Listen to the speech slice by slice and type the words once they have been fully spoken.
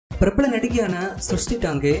பிரபல நடிகையான சுருஷ்டி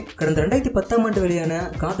டாங்கே கடந்த 2010ஆம் ஆண்டு வெளியான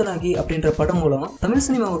காதலாகி அப்படின்ற படம் மூலம் தமிழ்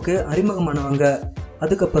சினிமாவுக்கு அறிமுகமானவங்க.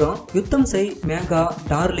 அதுக்கப்புறம் யுத்தம் செய், மேகா,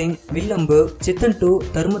 டார்லிங், வில்லம்பு, சித்தன் 2,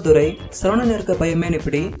 தர்மதுரை, சரவணன் இருக்க பயமேன்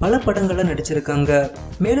இப்படி பல படங்கள்ல நடிச்சிருக்காங்க.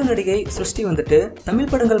 மேலும் நடிகை சுருஷ்டி வந்துட்டு தமிழ்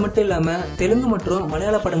படங்கள் மட்டும் இல்லாம தெலுங்கு மற்றும்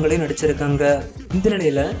மலையாள படங்களையும் நடிச்சிருக்காங்க. இந்த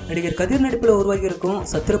நிலையில நடிகர் கதிர் நடிப்புல உருவாகி இருக்கும்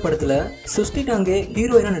சத்ரு படத்துல சுருஷ்டி டாங்கே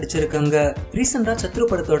ஹீரோயினா நடிச்சிருக்காங்க. ரீசெண்டா சத்ரு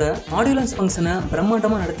படத்தோட ஆடியோ லான்ச் ஃபங்க்ஷனை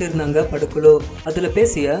பிரம்மாண்டமா நடத்தியிருந்தாங்க படக்குழு. அதுல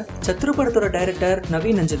பேசிய சத்ரு படத்தோட டைரக்டர்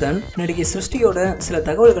நவீன் நஞ்சுதன் நடிகை சுருஷ்டியோட சில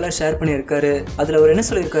தகவல்களை ஷேர் பண்ணியிருக்காரு. அதுல என்ன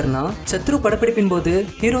சொல்லியிருக்காருன்னா, சத்ரு படப்பிடிப்பின் போது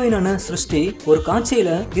ஹீரோயினான சுருஷ்டி ஒரு காட்சியில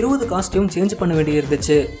 20 காஸ்டியூம் சேஞ்ச் பண்ண வேண்டி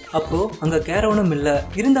இருந்துச்சு. அப்போ அங்க கேரவனும் இல்ல.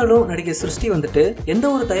 இருந்தாலும் நடிகை சுருஷ்டி வந்துட்டு எந்த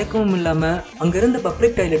ஒரு தயக்கமும் இல்லாம அங்க இருந்த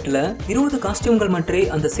பப்ளிக் டாய்லெட்ல 20 காஸ்டியூம்கள் மாற்றி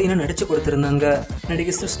அந்த சீனை நடிச்சு கொடுத்திருந்தாங்க.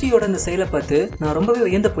 நடிகை சுருஷ்டியோட இந்த செயலை பார்த்து நான் ரொம்பவே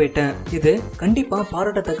வியந்து போயிட்டேன். இது கண்டிப்பா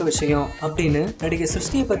பாராட்டத்தக்க விஷயம் அப்படின்னு நடிகை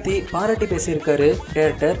சுருஷ்டியை பத்தி பாராட்டி பேசியிருக்காரு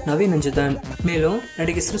டைரக்டர் நவீன் நஞ்சுதன். மேலும்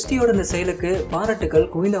நடிகை சுருஷ்டியோட இந்த செயலுக்கு பாராட்டுகள்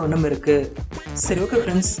குவிந்த வண்ணம் இருக்கு. சரி, ஓகே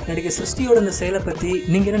ஃப்ரெண்ட்ஸ், நடிகை சுருஷ்டியோட இந்த செயலை பத்தி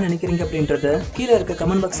நீங்க என்ன நினைக்கிறீங்க அப்படின்றத கீழே இருக்க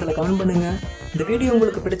கமெண்ட் பாக்ஸ்ல கமெண்ட் பண்ணுங்க. இந்த வீடியோ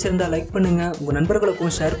உங்களுக்கு பிடிச்சிருந்தா லைக் பண்ணுங்க, உங்க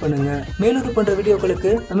நண்பர்களுக்கும் ஷேர் பண்ணுங்க. மேலும் இது போன்ற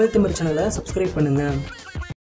வீடியோக்களுக்கு தமிழ் சேனலை சப்ஸ்கிரைப் பண்ணுங்க.